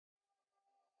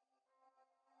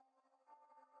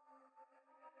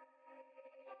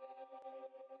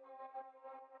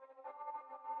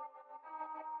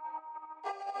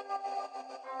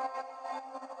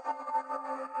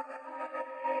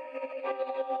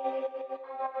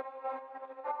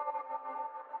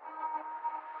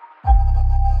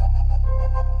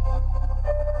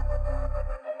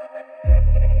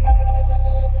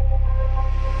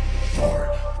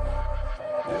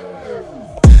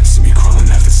See me crawling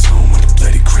out the zone with a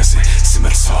bloody crescent.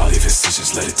 Scimitar, leave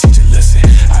incisions, let it teach a lesson.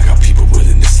 I got people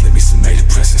willing to slip me some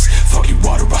a-depressants. Foggy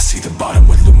water, I see the bottom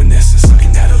with luminescence.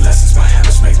 Looking adolescence, my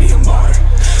hammers make me a martyr.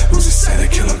 Who's to say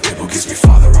that killing people gives me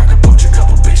father? I could poach a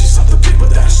couple bitches off the people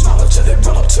that is knowledge. Till they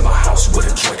run up to my house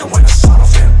with a draco when I sawed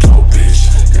off and blow,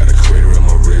 bitch. Got a crater in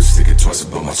my ribs, thinking twice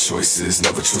about my choices.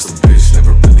 Never trust a bitch,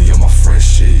 never really on my friend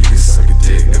shit. You can suck a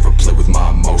dick, never play with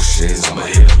my emotions. I'ma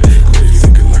hit a big way,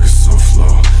 thinking like a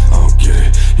So-Flo. I don't get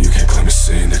it, you can't claim to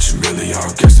sing that you really are.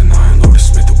 I'm guessing I ain't Lord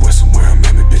Smith, the wesson where I'm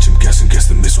at, bitch. I'm guessing, guess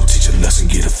the miss will teach a lesson.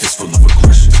 Get a fistful of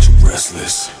aggression, but you're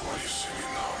restless. Why do you see me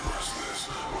now? I'm restless.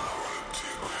 When I run a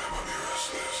deep, I be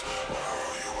restless. When I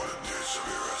roll you on a ditch, I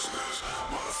be restless.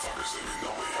 Motherfuckers, they be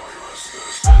knowing